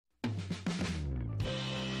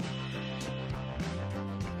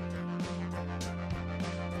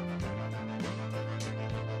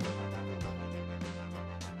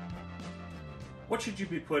What should you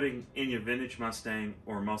be putting in your vintage Mustang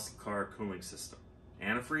or Musclecar cooling system?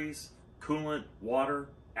 Antifreeze, coolant, water,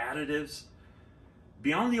 additives?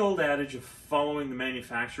 Beyond the old adage of following the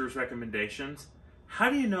manufacturer's recommendations, how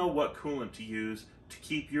do you know what coolant to use to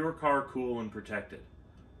keep your car cool and protected?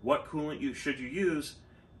 What coolant should you use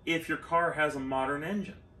if your car has a modern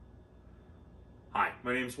engine? Hi,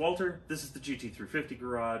 my name is Walter. This is the GT350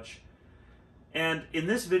 Garage. And in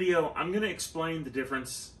this video, I'm going to explain the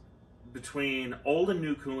difference between old and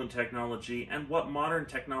new coolant technology and what modern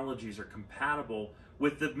technologies are compatible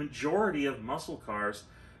with the majority of muscle cars,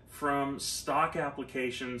 from stock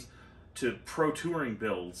applications to pro touring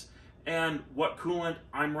builds, and what coolant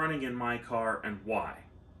I'm running in my car and why.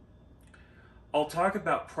 I'll talk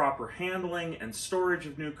about proper handling and storage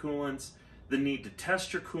of new coolants, the need to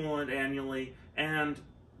test your coolant annually, and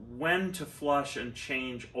when to flush and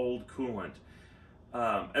change old coolant,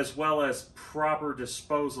 as well as proper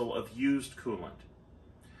disposal of used coolant.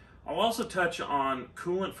 I'll also touch on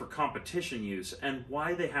coolant for competition use and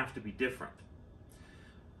why they have to be different.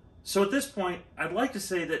 So at this point, I'd like to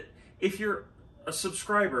say that if you're a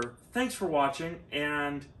subscriber, thanks for watching,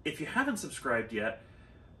 and if you haven't subscribed yet,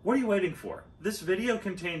 what are you waiting for? This video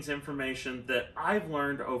contains information that I've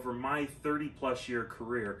learned over my 30-plus year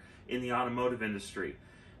career in the automotive industry,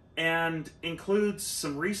 and includes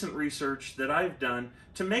some recent research that I've done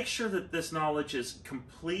to make sure that this knowledge is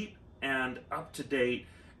complete and up-to-date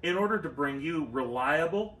in order to bring you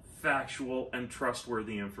reliable, factual, and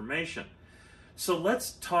trustworthy information. So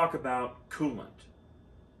let's talk about coolant.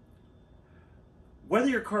 Whether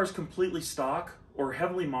your car is completely stock or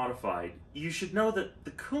heavily modified, you should know that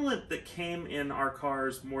the coolant that came in our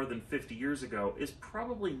cars more than 50 years ago is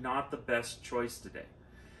probably not the best choice today.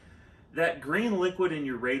 That green liquid in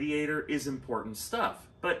your radiator is important stuff,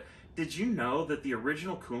 but did you know that the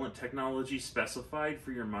original coolant technology specified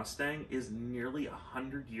for your Mustang is nearly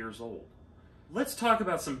 100 years old? Let's talk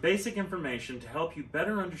about some basic information to help you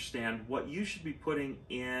better understand what you should be putting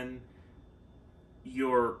in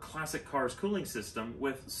your classic car's cooling system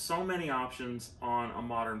with so many options on a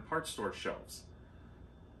modern parts store shelves.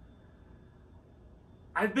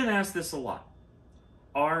 I've been asked this a lot.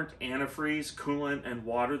 Aren't antifreeze, coolant, and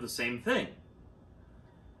water the same thing?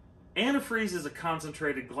 Antifreeze is a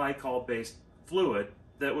concentrated glycol-based fluid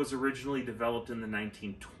that was originally developed in the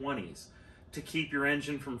 1920s to keep your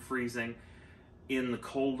engine from freezing in the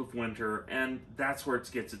cold of winter, and that's where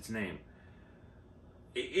it gets its name.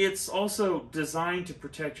 It's also designed to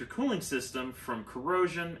protect your cooling system from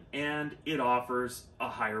corrosion, and it offers a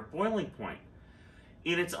higher boiling point.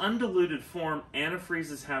 In its undiluted form,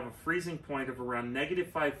 antifreezes have a freezing point of around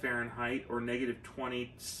 -5 Fahrenheit or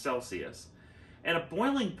 -20 Celsius, and a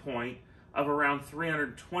boiling point of around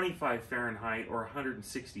 325 Fahrenheit or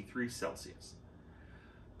 163 Celsius.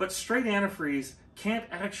 But straight antifreeze can't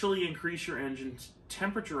actually increase your engine's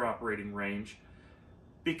temperature operating range,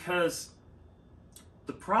 because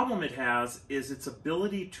the problem it has is its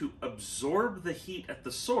ability to absorb the heat at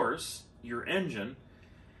the source, your engine,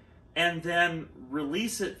 and then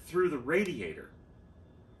release it through the radiator.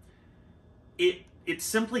 It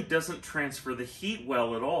simply doesn't transfer the heat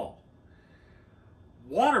well at all.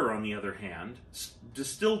 Water, on the other hand,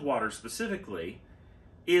 distilled water specifically,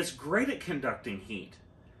 is great at conducting heat.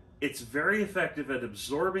 It's very effective at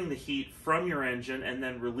absorbing the heat from your engine and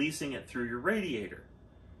then releasing it through your radiator.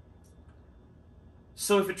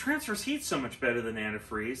 So if it transfers heat so much better than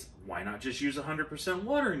antifreeze, why not just use 100%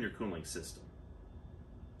 water in your cooling system?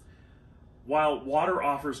 While water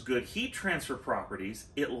offers good heat transfer properties,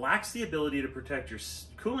 it lacks the ability to protect your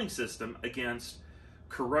cooling system against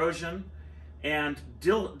corrosion, and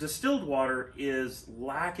distilled water is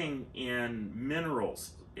lacking in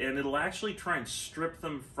minerals, and it'll actually try and strip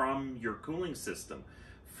them from your cooling system,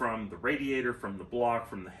 from the radiator, from the block,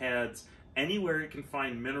 from the heads. Anywhere it can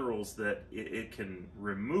find minerals that it can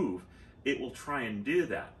remove, it will try and do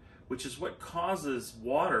that, which is what causes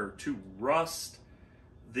water to rust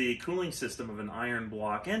the cooling system of an iron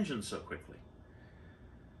block engine so quickly.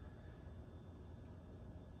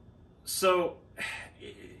 So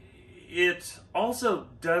it also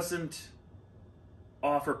doesn't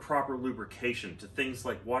offer proper lubrication to things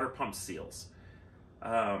like water pump seals.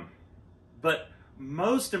 But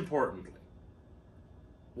most importantly,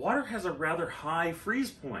 water has a rather high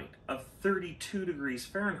freeze point of 32 degrees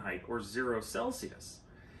Fahrenheit or 0 Celsius,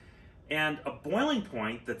 and a boiling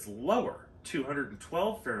point that's lower,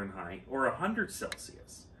 212 Fahrenheit or 100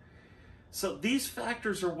 Celsius. So these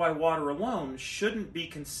factors are why water alone shouldn't be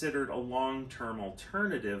considered a long-term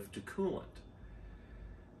alternative to coolant.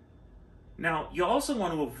 Now, you also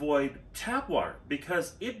want to avoid tap water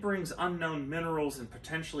because it brings unknown minerals and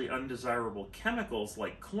potentially undesirable chemicals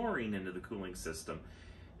like chlorine into the cooling system.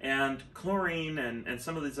 And chlorine and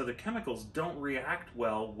some of these other chemicals don't react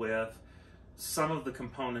well with some of the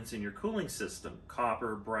components in your cooling system: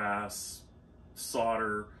 copper, brass,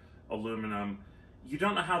 solder, aluminum. You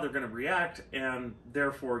don't know how they're going to react, and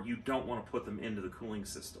therefore you don't want to put them into the cooling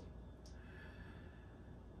system.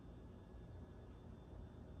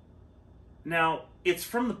 Now, it's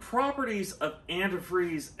from the properties of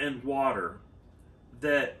antifreeze and water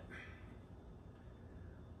that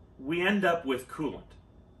we end up with coolant.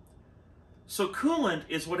 So coolant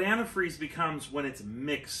is what antifreeze becomes when it's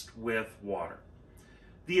mixed with water.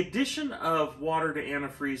 The addition of water to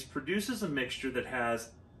antifreeze produces a mixture that has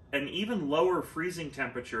an even lower freezing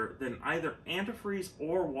temperature than either antifreeze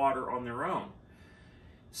or water on their own.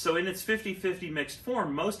 So in its 50-50 mixed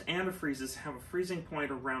form, most antifreezes have a freezing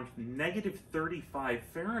point around -35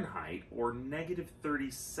 Fahrenheit or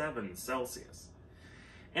 -37 Celsius,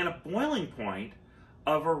 and a boiling point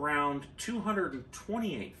of around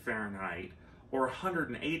 228 Fahrenheit or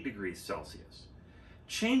 108 degrees Celsius.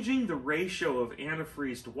 Changing the ratio of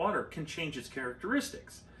antifreeze to water can change its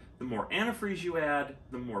characteristics. The more antifreeze you add,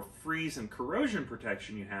 the more freeze and corrosion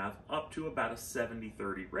protection you have, up to about a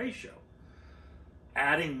 70-30 ratio.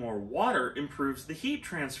 Adding more water improves the heat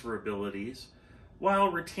transfer abilities while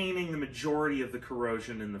retaining the majority of the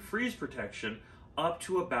corrosion and the freeze protection, up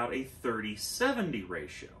to about a 30-70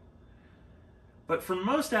 ratio. But for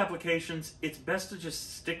most applications, it's best to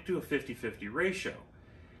just stick to a 50-50 ratio.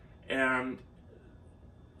 And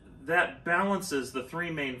that balances the three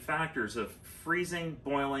main factors of freezing,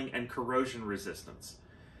 boiling, and corrosion resistance.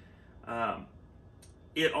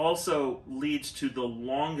 It also leads to the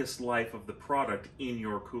longest life of the product in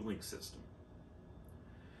your cooling system.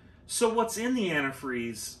 So what's in the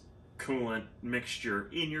antifreeze coolant mixture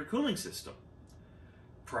in your cooling system?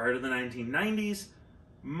 Prior to the 1990s,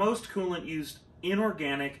 most coolant used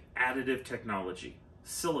inorganic additive technology,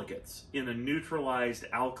 silicates, in a neutralized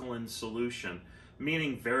alkaline solution,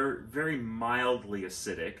 meaning very, very mildly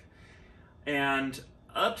acidic. And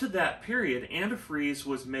up to that period, antifreeze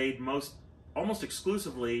was made almost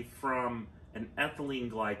exclusively from an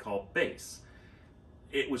ethylene glycol base.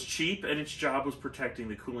 It was cheap, and its job was protecting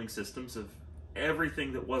the cooling systems of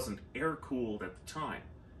everything that wasn't air-cooled at the time.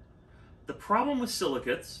 The problem with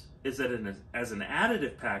silicates is that as an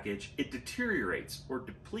additive package, it deteriorates or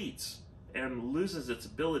depletes and loses its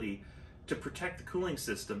ability to protect the cooling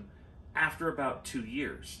system after about 2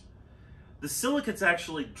 years. The silicates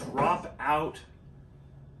actually drop out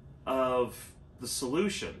of the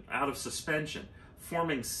solution, out of suspension,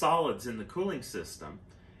 forming solids in the cooling system.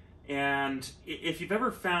 And if you've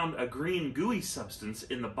ever found a green gooey substance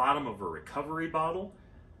in the bottom of a recovery bottle,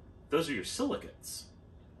 those are your silicates.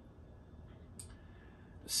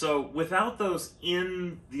 So without those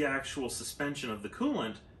in the actual suspension of the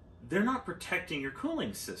coolant, they're not protecting your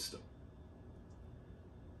cooling system.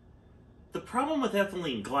 The problem with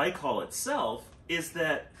ethylene glycol itself is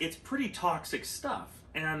that it's pretty toxic stuff,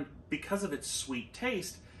 and because of its sweet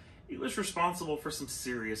taste, it was responsible for some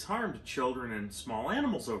serious harm to children and small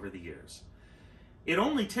animals over the years. It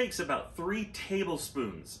only takes about 3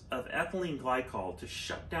 tablespoons of ethylene glycol to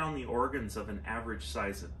shut down the organs of an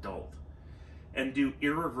average-sized adult and do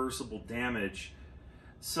irreversible damage.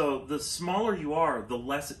 So the smaller you are, the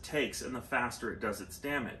less it takes and the faster it does its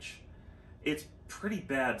damage. It's pretty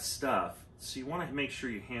bad stuff, so you want to make sure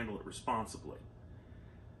you handle it responsibly.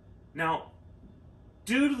 Now,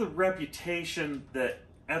 due to the reputation that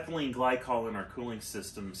ethylene glycol in our cooling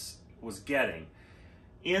systems was getting,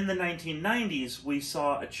 in the 1990s we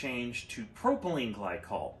saw a change to propylene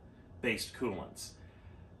glycol based coolants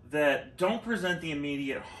that don't present the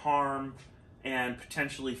immediate harm and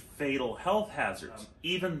potentially fatal health hazards,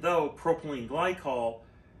 even though propylene glycol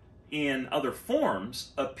in other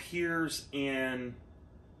forms appears in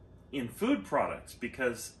food products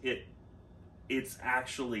because it's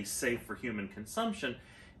actually safe for human consumption.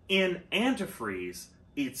 In antifreeze,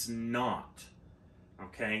 it's not.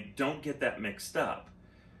 Okay, don't get that mixed up.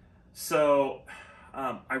 So,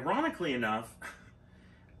 ironically enough,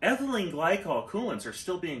 ethylene glycol coolants are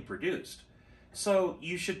still being produced. So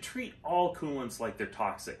you should treat all coolants like they're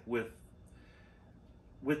toxic. With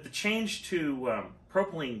the change to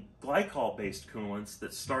propylene glycol-based coolants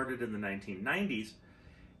that started in the 1990s,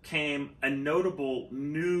 came a notable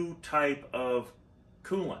new type of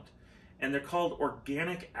coolant, and they're called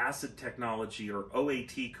organic acid technology, or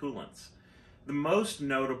OAT coolants. The most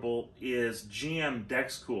notable is GM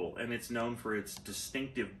Dexcool, and it's known for its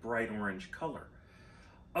distinctive bright orange color.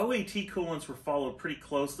 OAT coolants were followed pretty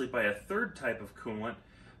closely by a third type of coolant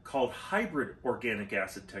called hybrid organic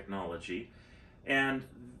acid technology, and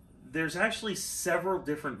there's actually several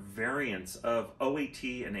different variants of OAT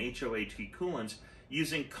and HOAT coolants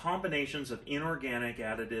using combinations of inorganic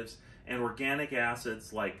additives and organic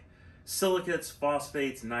acids like silicates,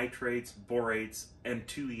 phosphates, nitrates, borates, and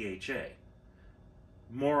 2-EHA.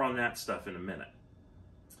 More on that stuff in a minute.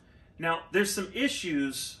 Now, there's some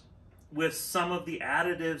issues with some of the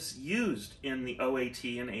additives used in the OAT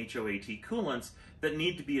and HOAT coolants that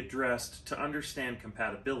need to be addressed to understand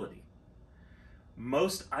compatibility.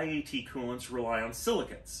 Most IAT coolants rely on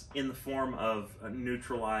silicates in the form of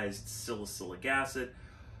neutralized salicylic acid.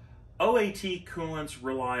 OAT coolants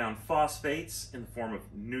rely on phosphates in the form of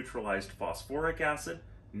neutralized phosphoric acid,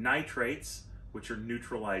 nitrates, which are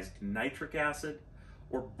neutralized nitric acid,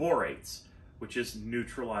 or borates, which is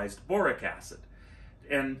neutralized boric acid.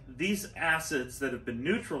 And these acids that have been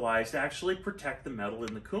neutralized actually protect the metal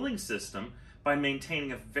in the cooling system by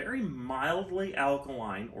maintaining a very mildly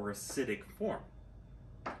alkaline or acidic form.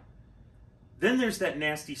 Then there's that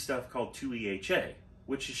nasty stuff called 2-EHA,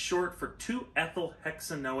 which is short for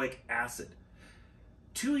 2-ethylhexanoic acid.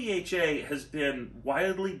 2-EHA has been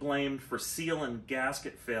widely blamed for seal and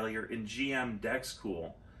gasket failure in GM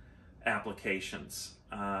Dexcool applications.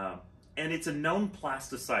 And it's a known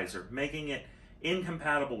plasticizer, making it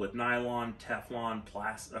incompatible with nylon, Teflon,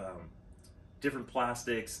 different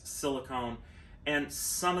plastics, silicone, and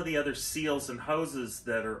some of the other seals and hoses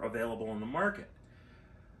that are available on the market.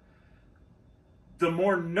 The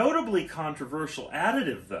more notably controversial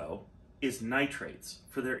additive, though, is nitrates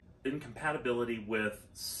for their incompatibility with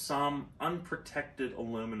some unprotected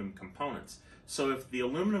aluminum components. So if the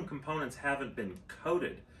aluminum components haven't been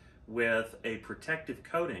coated with a protective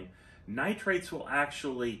coating, nitrates will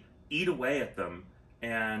actually eat away at them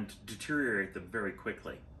and deteriorate them very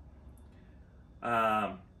quickly.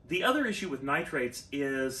 The other issue with nitrates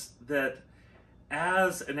is that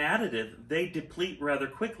as an additive, they deplete rather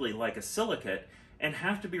quickly like a silicate and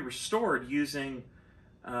have to be restored using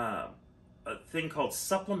a thing called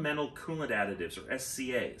supplemental coolant additives, or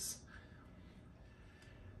SCAs.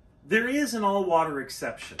 There is an all-water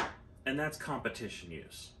exception, and that's competition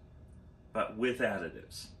use, but with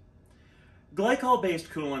additives.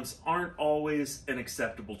 Glycol-based coolants aren't always an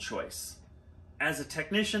acceptable choice. As a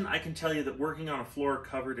technician, I can tell you that working on a floor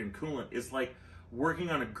covered in coolant is like working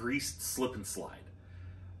on a greased slip and slide.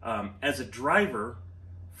 As a driver,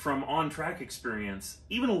 from on-track experience,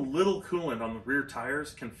 even a little coolant on the rear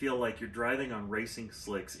tires can feel like you're driving on racing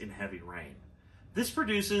slicks in heavy rain. This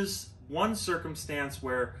produces one circumstance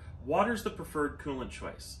where water's the preferred coolant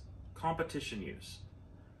choice: competition use.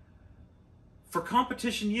 For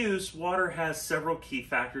competition use, water has several key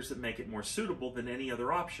factors that make it more suitable than any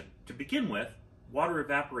other option. To begin with, water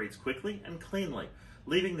evaporates quickly and cleanly,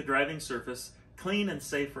 leaving the driving surface clean and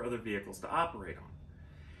safe for other vehicles to operate on.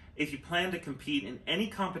 If you plan to compete in any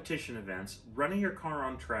competition events, running your car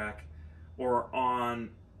on track or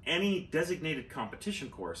on any designated competition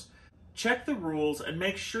course, check the rules and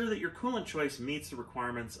make sure that your coolant choice meets the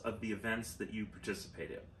requirements of the events that you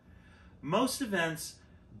participate in. Most events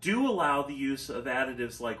do allow the use of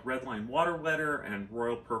additives like Redline Water Wetter and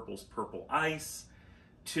Royal Purple's Purple Ice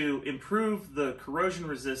to improve the corrosion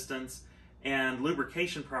resistance and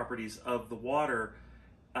lubrication properties of the water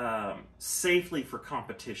safely for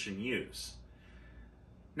competition use.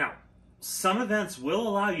 Now, some events will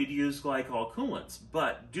allow you to use glycol coolants,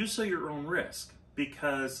 but do so at your own risk,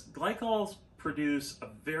 because glycols produce a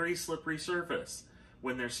very slippery surface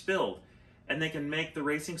when they're spilled, and they can make the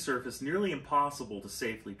racing surface nearly impossible to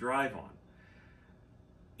safely drive on.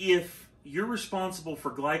 If you're responsible for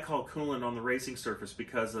glycol coolant on the racing surface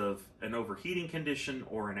because of an overheating condition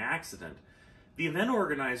or an accident, the event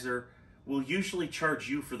organizer will usually charge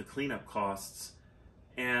you for the cleanup costs,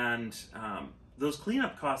 and those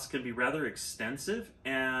cleanup costs can be rather extensive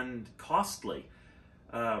and costly,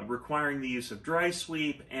 requiring the use of dry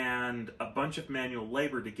sweep and a bunch of manual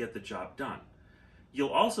labor to get the job done. You'll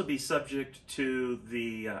also be subject to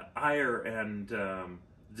the ire and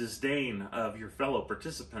disdain of your fellow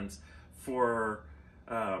participants for,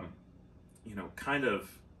 kind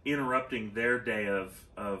of interrupting their day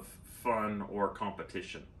of fun or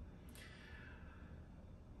competition.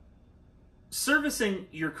 Servicing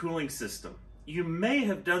your cooling system. You may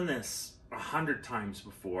have done this 100 times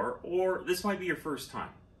before, or this might be your first time.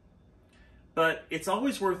 But it's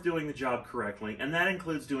always worth doing the job correctly, and that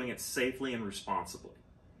includes doing it safely and responsibly.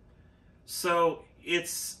 So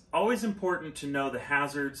it's always important to know the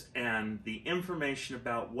hazards and the information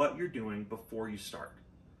about what you're doing before you start.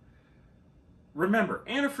 Remember,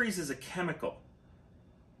 antifreeze is a chemical.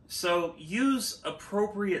 So use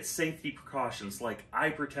appropriate safety precautions like eye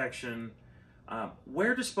protection,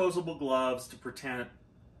 wear disposable gloves to prevent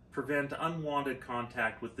unwanted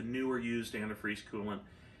contact with the new or used antifreeze coolant.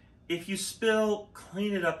 If you spill,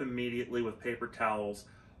 clean it up immediately with paper towels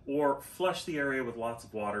or flush the area with lots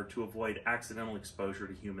of water to avoid accidental exposure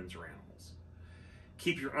to humans or animals.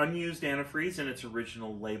 Keep your unused antifreeze in its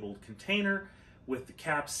original labeled container with the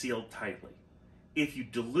cap sealed tightly. If you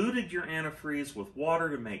diluted your antifreeze with water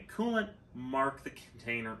to make coolant, mark the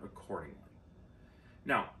container accordingly.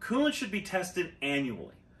 Now, coolant should be tested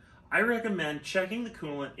annually. I recommend checking the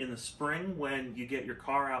coolant in the spring when you get your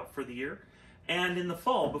car out for the year, and in the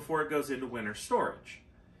fall before it goes into winter storage.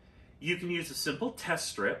 You can use a simple test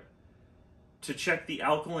strip to check the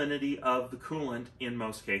alkalinity of the coolant in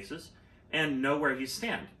most cases and know where you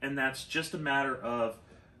stand. And that's just a matter of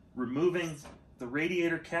removing the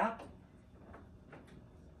radiator cap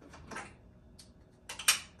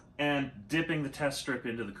and dipping the test strip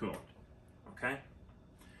into the coolant, okay?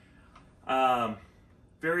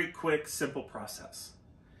 Very quick, simple process.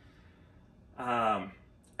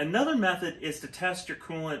 Another method is to test your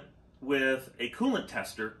coolant with a coolant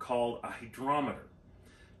tester called a hydrometer.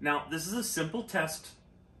 Now, this is a simple test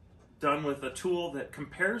done with a tool that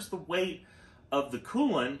compares the weight of the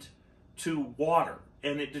coolant to water,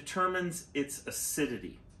 and it determines its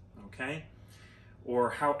acidity, okay?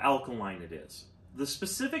 Or how alkaline it is. The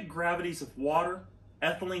specific gravities of water,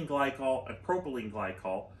 ethylene glycol, and propylene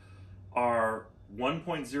glycol are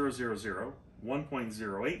 1.000,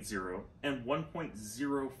 1.080, and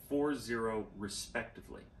 1.040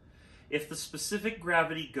 respectively. If the specific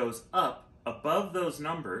gravity goes up above those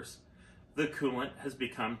numbers, the coolant has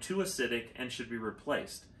become too acidic and should be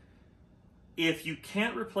replaced. If you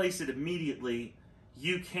can't replace it immediately,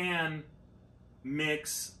 you can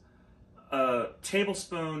mix a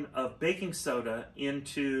tablespoon of baking soda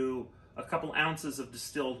into a couple ounces of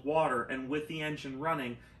distilled water, and with the engine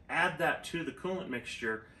running, add that to the coolant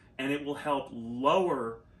mixture, and it will help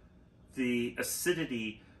lower the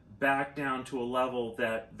acidity back down to a level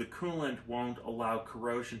that the coolant won't allow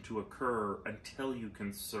corrosion to occur until you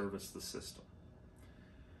can service the system.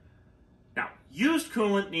 Now, used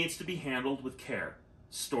coolant needs to be handled with care,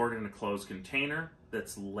 stored in a closed container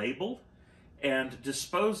that's labeled, and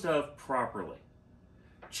disposed of properly.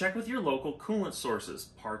 Check with your local coolant sources,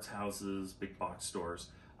 parts houses, big box stores,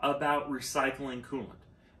 about recycling coolant.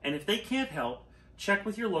 And if they can't help, check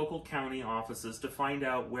with your local county offices to find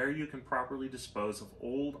out where you can properly dispose of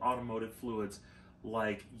old automotive fluids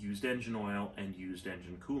like used engine oil and used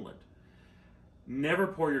engine coolant. Never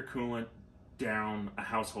pour your coolant down a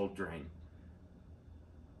household drain,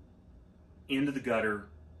 into the gutter,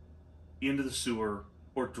 into the sewer,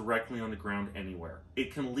 or directly on the ground anywhere.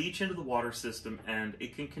 It can leach into the water system, and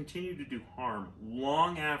it can continue to do harm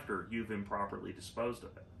long after you've improperly disposed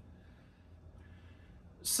of it.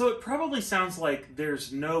 So it probably sounds like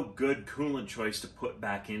there's no good coolant choice to put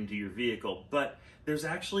back into your vehicle, but there's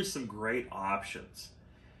actually some great options.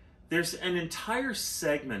 There's an entire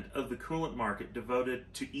segment of the coolant market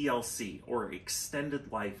devoted to ELC, or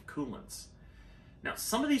extended life coolants. Now,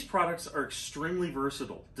 some of these products are extremely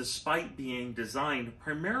versatile, despite being designed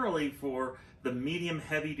primarily for the medium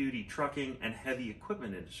heavy-duty trucking and heavy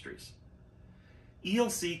equipment industries.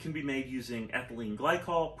 ELC can be made using ethylene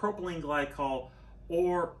glycol, propylene glycol,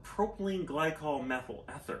 or propylene glycol methyl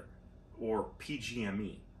ether, or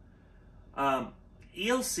PGME.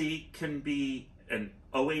 ELC can be an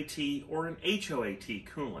OAT or an HOAT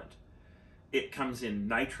coolant. It comes in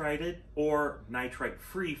nitrited or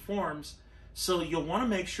nitrite-free forms, so you'll want to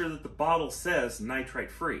make sure that the bottle says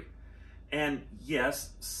nitrite-free. And yes,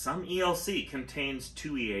 some ELC contains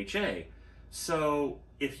 2-EHA, so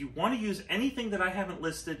if you want to use anything that I haven't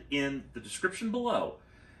listed in the description below,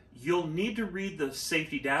 you'll need to read the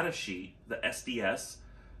safety data sheet, the SDS,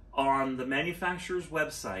 on the manufacturer's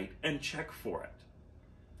website and check for it.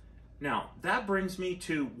 Now, that brings me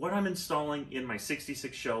to what I'm installing in my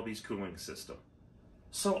 66 Shelby's cooling system.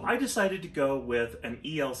 So I decided to go with an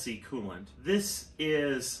ELC coolant. This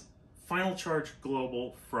is Final Charge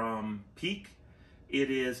Global from Peak.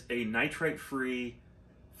 It is a nitrite-free,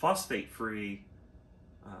 phosphate-free,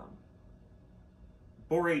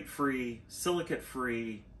 borate-free,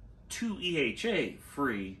 silicate-free,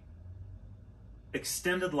 2-EHA-free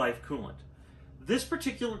extended life coolant. This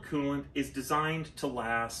particular coolant is designed to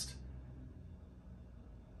last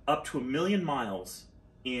up to 1 million miles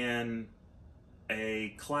in a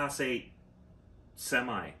Class 8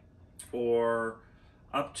 semi, or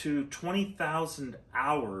up to 20,000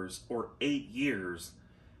 hours or 8 years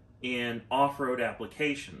in off-road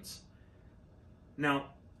applications. Now,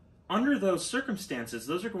 under those circumstances,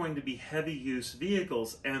 those are going to be heavy use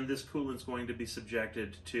vehicles, and this coolant is going to be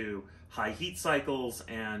subjected to high heat cycles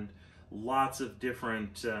and lots of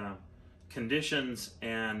different conditions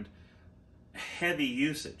and heavy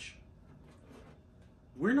usage.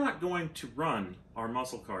 We're not going to run our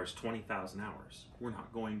muscle cars 20,000 hours. We're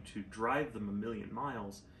not going to drive them 1,000,000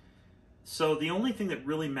 miles. So the only thing that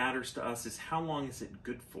really matters to us is how long is it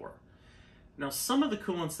good for. Now, some of the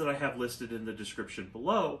coolants that I have listed in the description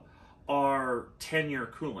below are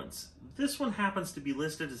 10-year coolants. This one happens to be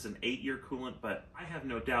listed as an 8-year coolant, but I have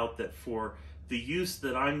no doubt that for the use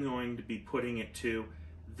that I'm going to be putting it to,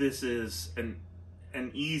 this is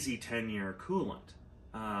an easy 10-year coolant,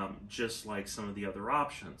 just like some of the other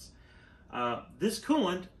options. This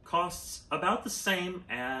coolant costs about the same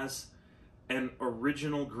as an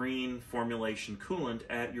original green formulation coolant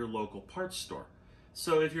at your local parts store.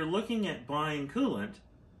 So if you're looking at buying coolant,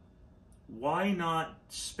 why not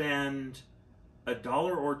spend $1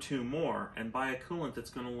 or $2 more and buy a coolant that's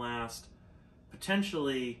going to last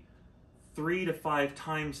potentially 3 to 5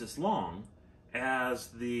 times as long as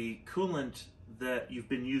the coolant that you've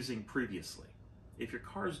been using previously? If your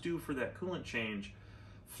car is due for that coolant change,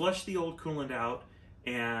 flush the old coolant out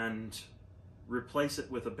and replace it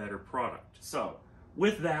with a better product. So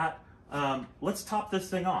with that, let's top this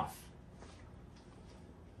thing off.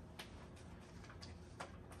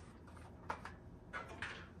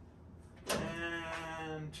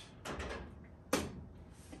 And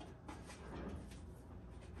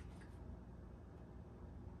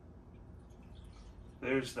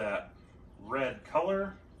there's that red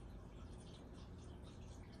color.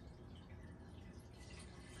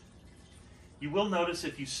 You will notice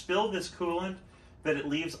if you spill this coolant that it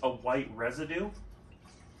leaves a white residue,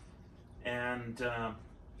 and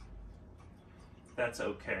that's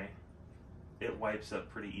okay. It wipes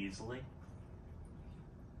up pretty easily.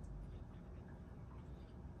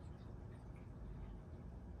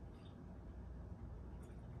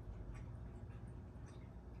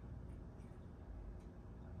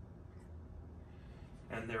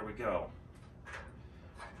 And there we go.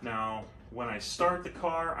 Now, when I start the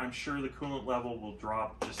car, I'm sure the coolant level will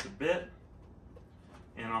drop just a bit,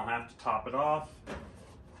 and I'll have to top it off.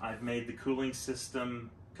 I've made the cooling system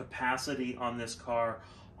capacity on this car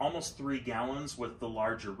almost 3 gallons with the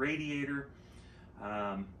larger radiator,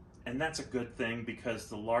 and that's a good thing because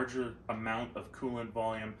the larger amount of coolant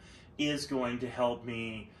volume is going to help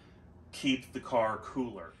me keep the car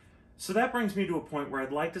cooler. So that brings me to a point where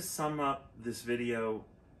I'd like to sum up this video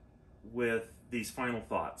with these final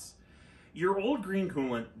thoughts. Your old green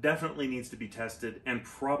coolant definitely needs to be tested and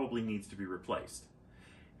probably needs to be replaced.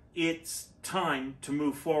 It's time to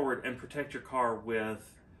move forward and protect your car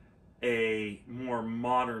with a more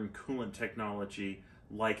modern coolant technology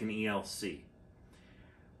like an ELC.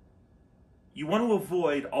 You want to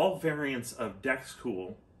avoid all variants of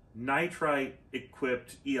DexCool,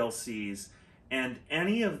 nitrite-equipped ELCs, and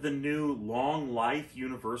any of the new long-life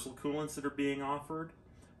universal coolants that are being offered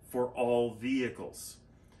for all vehicles.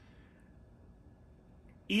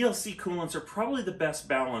 ELC coolants are probably the best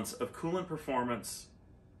balance of coolant performance,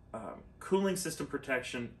 cooling system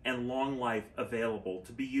protection, and long life available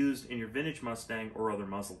to be used in your vintage Mustang or other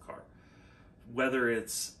muscle car. Whether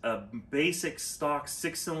it's a basic stock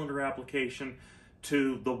 6-cylinder application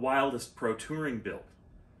to the wildest pro touring build.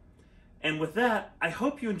 And with that, I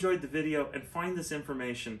hope you enjoyed the video and find this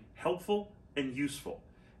information helpful and useful.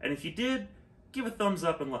 And if you did, give a thumbs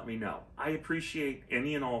up and let me know. I appreciate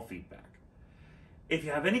any and all feedback. If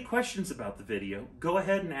you have any questions about the video, go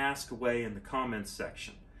ahead and ask away in the comments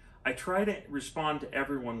section. I try to respond to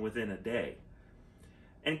everyone within a day.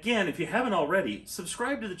 And again, if you haven't already,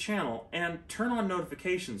 subscribe to the channel and turn on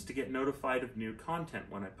notifications to get notified of new content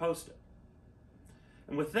when I post it.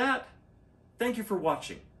 And with that, thank you for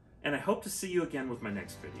watching, and I hope to see you again with my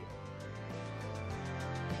next video.